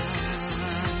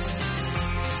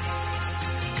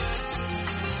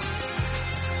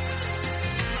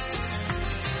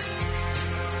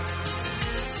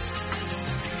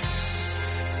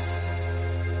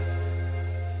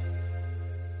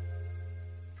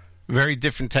 Very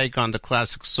different take on the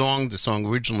classic song. The song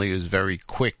originally is very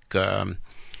quick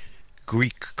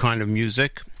Greek kind of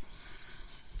music.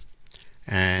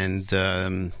 And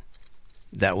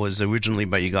that was originally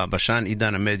by Yigal Bashan.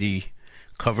 Idan Amedi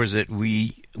covers it,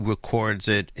 re-records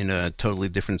it in a totally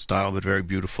different style, but very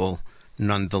beautiful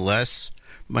nonetheless.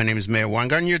 My name is Meir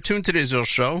Weingarten. You're tuned to the Israel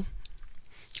Show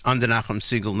on the Nachum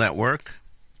Segal Network.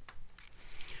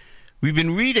 We've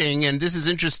been reading, and this is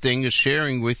interesting, is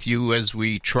sharing with you as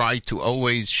we try to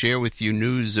always share with you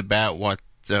news about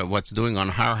what's doing on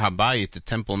Har Habayit, the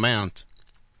Temple Mount.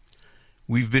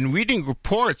 We've been reading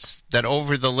reports that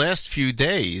over the last few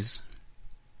days,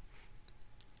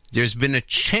 there's been a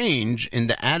change in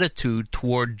the attitude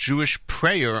toward Jewish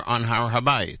prayer on Har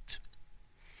Habayit.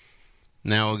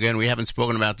 Now, again, we haven't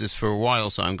spoken about this for a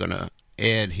while, so I'm going to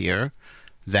add here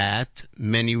that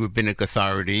many rabbinic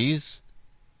authorities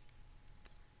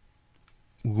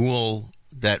rule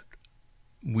that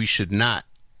we should not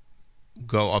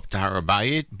go up to Har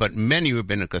Habayit, but many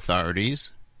rabbinic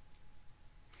authorities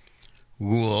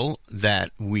rule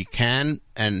that we can,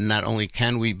 and not only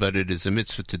can we, but it is a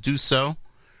mitzvah to do so,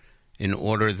 in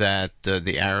order that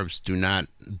the Arabs do not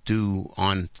do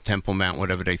on Temple Mount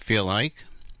whatever they feel like.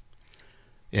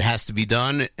 It has to be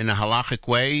done in a halachic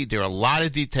way. There are a lot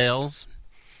of details,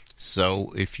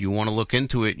 so if you want to look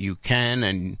into it, you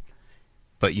can,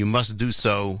 but you must do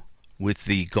so with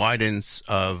the guidance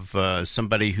of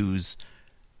somebody who's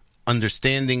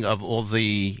understanding of all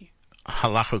the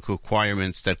halachic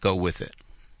requirements that go with it.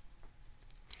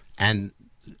 And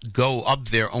go up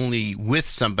there only with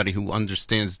somebody who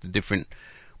understands the different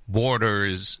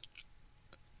borders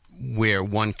where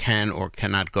one can or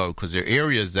cannot go, because there are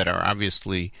areas that are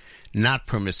obviously not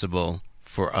permissible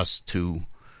for us to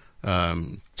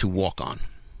walk on.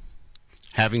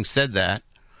 Having said that,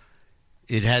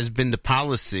 it has been the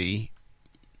policy,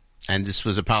 and this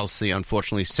was a policy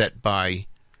unfortunately set by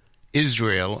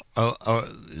Israel,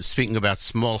 speaking about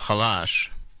small halash,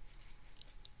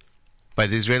 by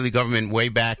the Israeli government way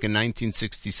back in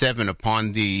 1967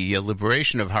 upon the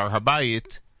liberation of Har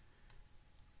HaBayit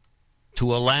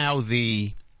to allow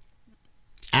the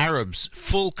Arabs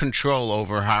full control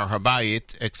over Har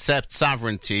HaBayit, except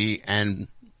sovereignty and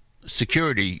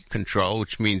security control,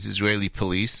 which means Israeli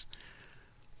police.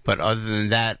 But other than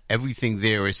that, everything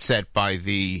there is set by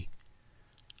the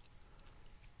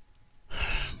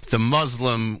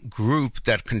Muslim group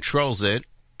that controls it,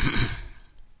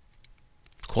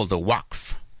 called the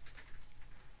Waqf.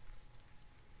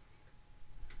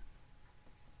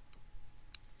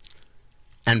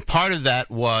 And part of that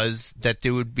was that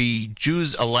there would be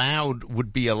Jews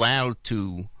would be allowed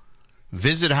to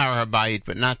visit Har HaBayit,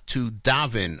 but not to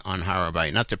daven on Har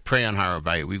HaBayit, not to pray on Har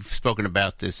HaBayit. We've spoken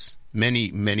about this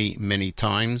many, many, many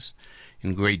times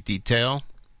in great detail.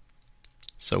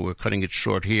 So we're cutting it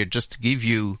short here just to give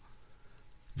you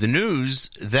the news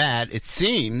that it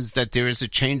seems that there is a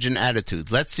change in attitude.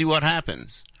 Let's see what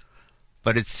happens.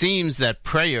 But it seems that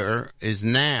prayer is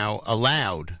now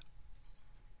allowed,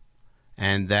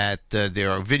 and that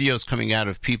there are videos coming out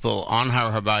of people on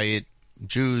Har HaBayit,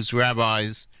 Jews,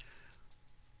 rabbis,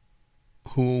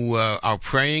 who are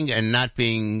praying and not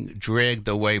being dragged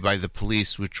away by the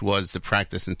police, which was the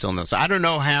practice until now. So I don't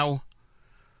know how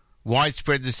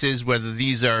widespread this is, whether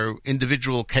these are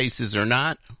individual cases or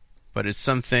not, but it's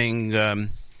something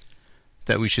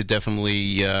that we should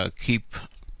definitely keep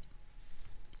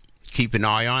an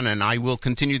eye on, and I will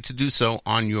continue to do so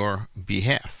on your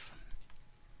behalf.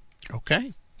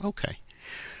 Okay? Okay.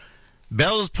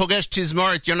 Bells Pogesh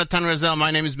Tizmoret, Yonatan Razel. My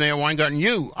name is Meir Weingarten.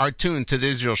 You are tuned to the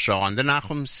Israel Show on the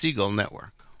Nachum Segal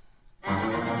Network.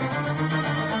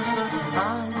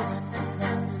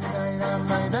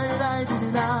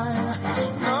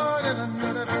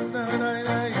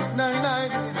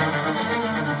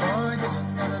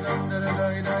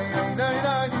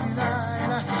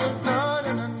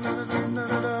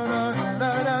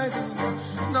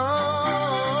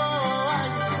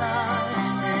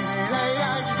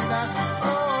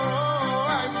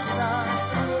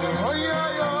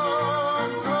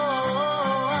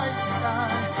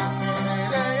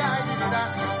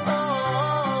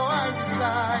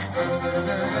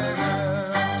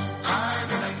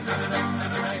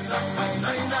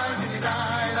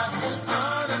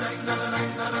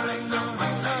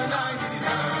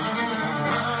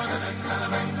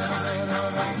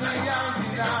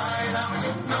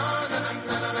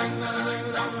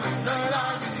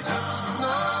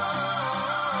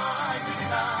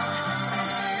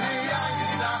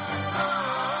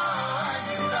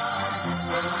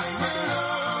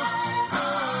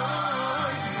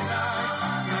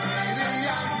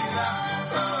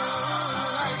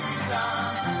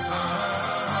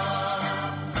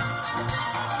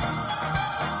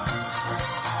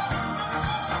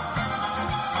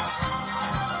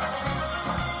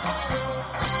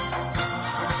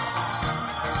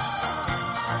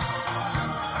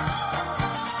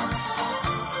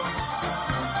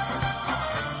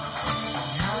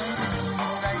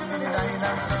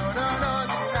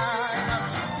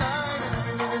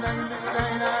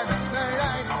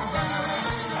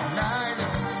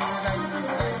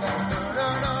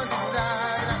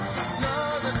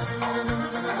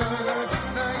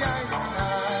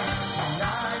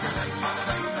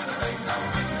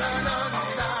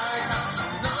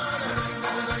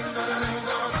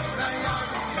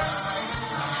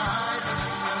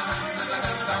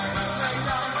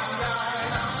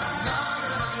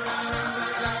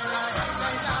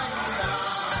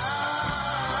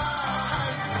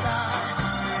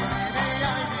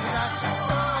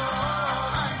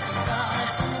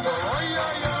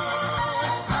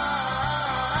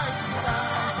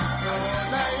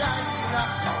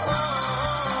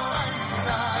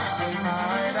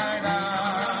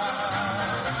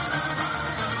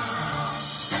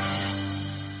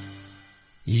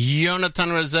 Yonatan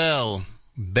Razel,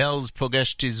 Bells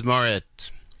Pogesh Tizmoret,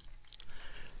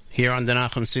 here on the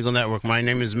Nachum Segal Network. My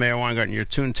name is Meir Weingarten. You're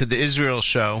tuned to the Israel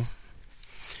Show.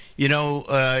 You know,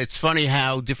 it's funny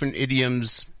how different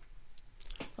idioms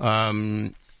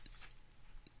come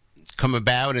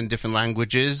about in different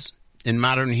languages. In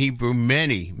modern Hebrew,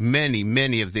 many, many,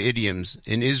 many of the idioms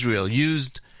in Israel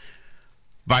used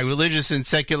by religious and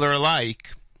secular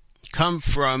alike come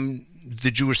from the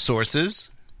Jewish sources.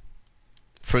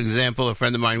 For example, a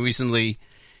friend of mine recently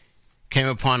came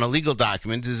upon a legal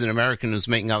document. This is an American who's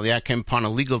making Aliyah, came upon a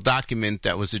legal document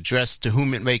that was addressed to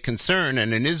whom it may concern,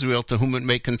 and in Israel, to whom it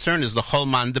may concern is the Chol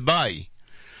Man Debai,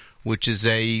 which is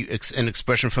an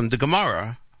expression from the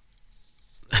Gemara,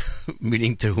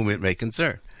 meaning to whom it may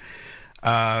concern.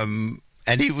 And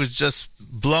And he was just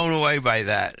blown away by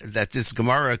that this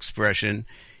Gemara expression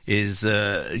is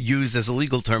used as a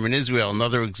legal term in Israel.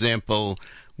 Another example,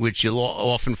 which you'll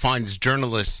often find, is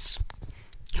journalists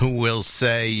who will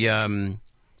say,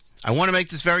 I want to make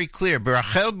this very clear,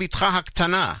 Berachel bitcha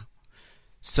haktana.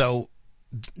 So,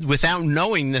 without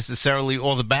knowing necessarily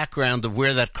all the background of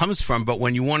where that comes from, but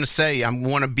when you want to say, I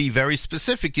want to be very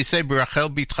specific, you say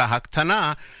Berachel bitcha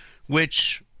haktana,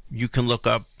 which you can look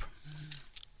up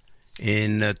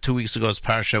in 2 weeks ago's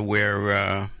parsha,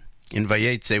 where in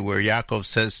Vayetze, where Yaakov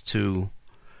says to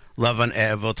Lavan,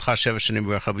 Evotcha sheva shanim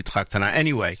Berachel bitcha haktana.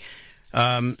 Anyway,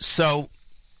 so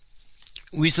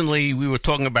recently we were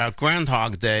talking about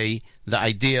Groundhog Day, the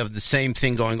idea of the same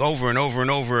thing going over and over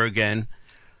and over again,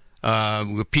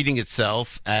 repeating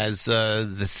itself as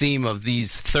the theme of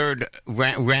these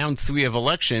round 3 of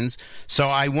elections. So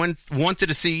I wanted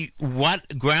to see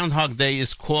what Groundhog Day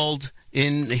is called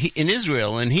in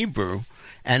Israel, in Hebrew.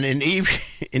 And in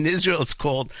Israel it's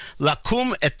called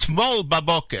Lakum Etmol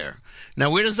Baboker. Now,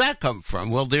 where does that come from?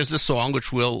 Well, there's a song,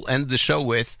 which we'll end the show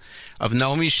with, of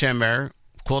Naomi Shemer,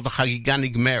 called the Chagiga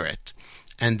Nigmeret.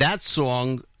 And that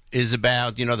song is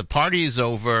about, the party is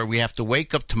over, we have to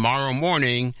wake up tomorrow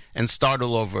morning and start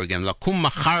all over again. Lakum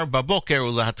machar baboker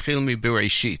u'lahatchil mi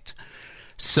bereshit.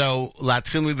 So,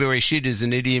 lahatchil mi bereshit is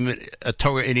an idiom, a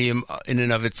Torah idiom in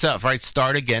and of itself, right?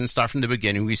 Start from the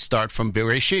beginning. We start from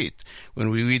bereshit when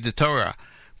we read the Torah.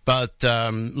 But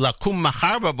lakum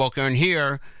machar baboker, and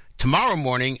here, tomorrow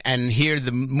morning, and here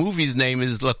the movie's name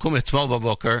is Lakum Etmol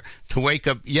Baboker, to wake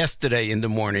up yesterday in the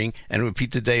morning and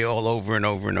repeat the day all over and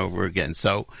over and over again.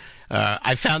 So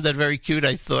I found that very cute.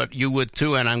 I thought you would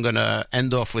too, and I'm going to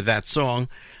end off with that song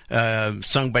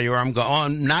sung by Yoram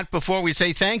Gaon. Not before we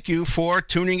say thank you for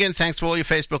tuning in. Thanks for all your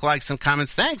Facebook likes and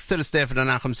comments. Thanks to the staff of the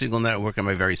Nachum Segal Network, and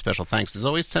my very special thanks as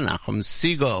always to Nachum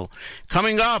Segal.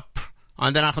 Coming up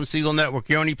on the Nachum Segal Network,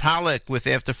 Yoni Pollack with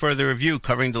After Further Review,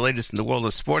 covering the latest in the world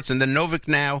of sports. And then Novik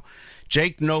Now,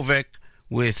 Jake Novik,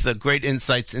 with great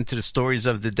insights into the stories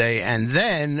of the day. And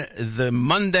then the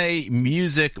Monday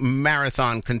Music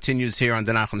Marathon continues here on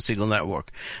the Nachum Segal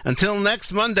Network. Until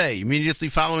next Monday, immediately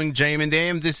following JM and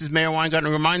AM, this is Meir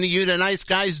Weingarten reminding you that nice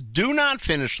guys do not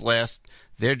finish last.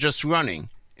 They're just running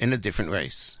in a different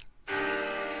race.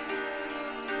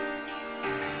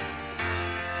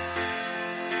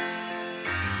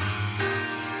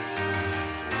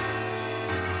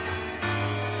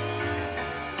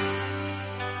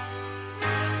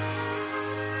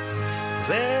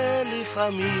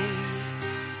 ולפעמים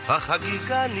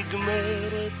החגיגה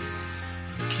נגמרת,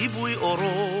 כיבוי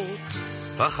אורות,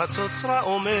 החצוצרה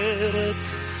אומרת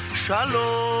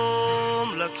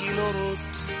שלום לכינורות,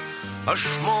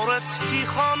 אשמורת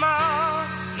תיכונה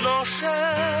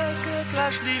נושקת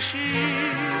לשלישי,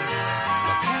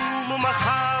 לקום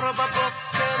מחר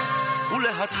בבוקר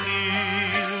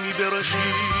ולהתחיל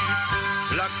מבראשית,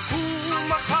 לקום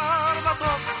מחר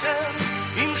בבוקר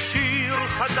עם שיר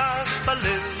חדש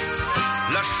בלב,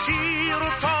 לשיר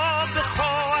אותו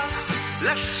בכוח,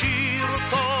 לשיר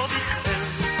אותו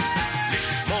בכאב,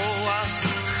 לשמוע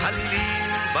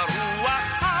חלילים ברוח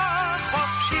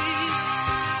החופשית,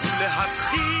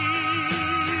 ולהתחיל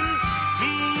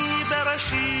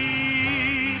מבראשית,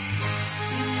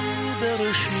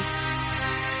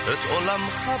 את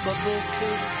עולמך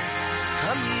בבוקר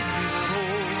תמיד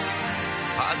לברוא,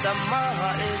 האדמה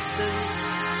העשר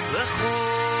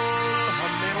וכל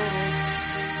המאורות,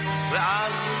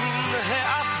 ואז מן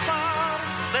העפר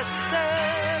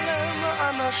בצלם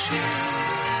אנשים,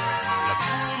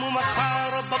 לקום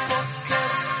מחר בבוקר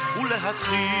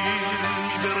ולהתחיל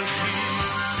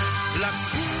מבראשית,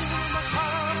 לקום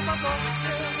מחר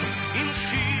בבוקר